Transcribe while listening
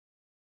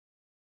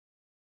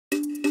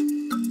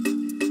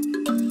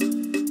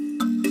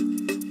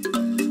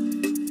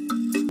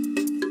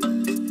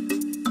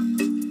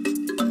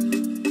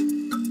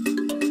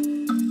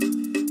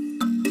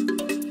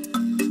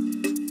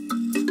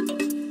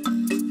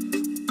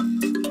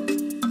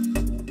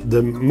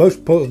The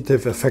most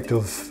positive effect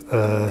of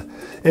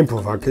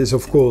Improvac is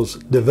of course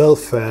the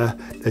welfare,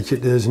 that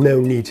there's no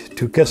need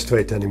to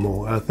castrate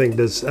anymore. I think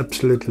that's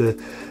absolutely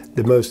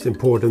the most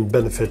important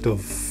benefit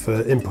of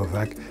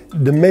Improvac.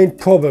 The main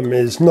problem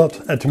is not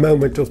at the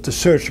moment of the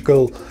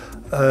surgical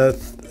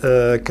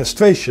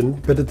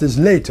castration, but it is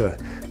later,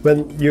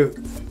 when you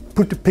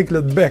put the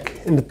piglet back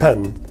in the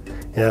pen,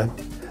 yeah,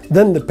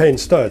 then the pain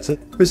starts.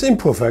 With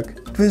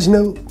Improvac, there's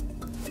no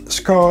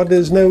scar,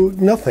 there's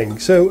nothing.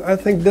 So I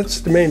think that's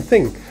the main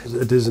thing.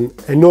 It is an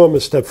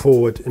enormous step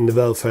forward in the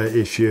welfare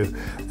issue,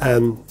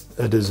 and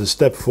it is a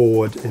step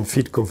forward in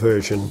feed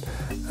conversion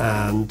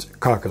and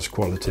carcass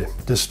quality.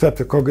 The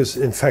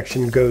streptococcus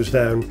infection goes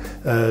down,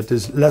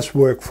 there's less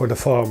work for the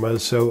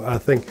farmers, so I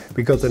think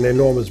we got an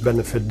enormous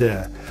benefit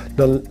there.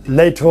 Then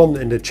later on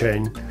in the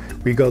chain,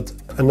 we got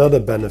another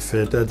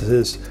benefit, that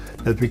is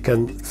that we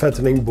can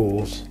fattening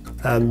boars.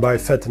 And by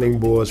fattening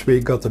boars,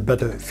 we got a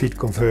better feed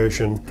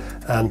conversion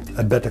and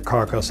a better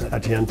carcass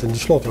at the end in the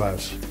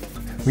slaughterhouse.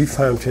 We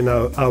found in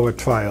our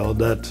trial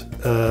that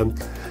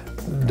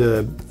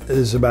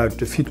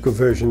the feed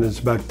conversion is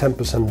about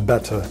 10%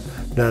 better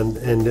than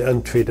in the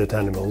untreated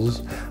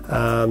animals,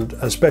 and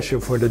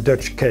especially for the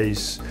Dutch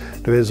case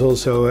there is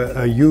also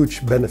a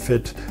huge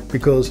benefit,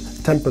 because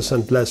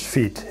 10% less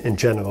feed in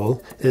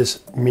general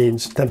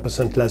means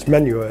 10% less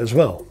manure as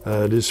well.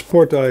 The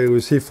support I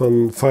received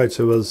from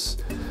Pfizer was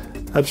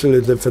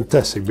absolutely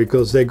fantastic,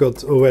 because they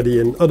got already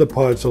in other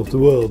parts of the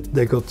world,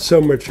 they got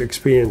so much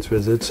experience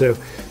with it. So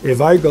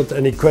if I got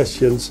any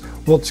questions,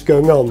 what's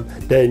going on,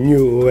 they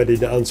knew already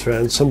the answer,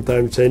 and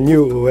sometimes they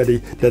knew already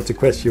that the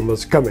question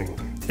was coming.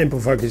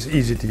 Improvac is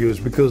easy to use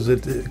because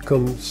it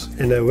comes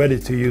in a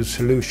ready-to-use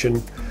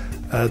solution.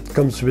 It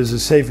comes with a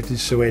safety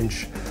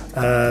syringe,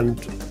 and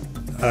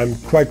I'm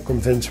quite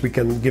convinced we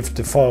can give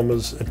the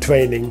farmers a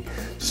training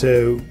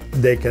so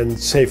they can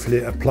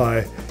safely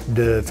apply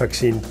the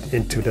vaccine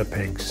into their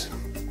pigs.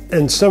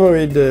 In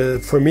summary,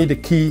 for me the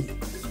key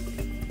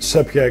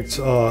subjects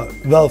are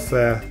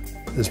welfare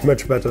is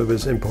much better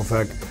with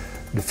Improvac,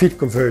 the feed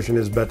conversion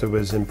is better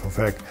with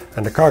Improvac,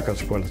 and the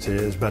carcass quality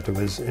is better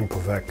with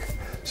Improvac.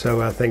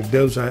 So I think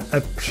those are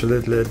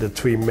absolutely the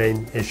three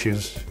main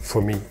issues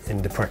for me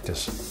in the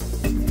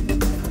practice.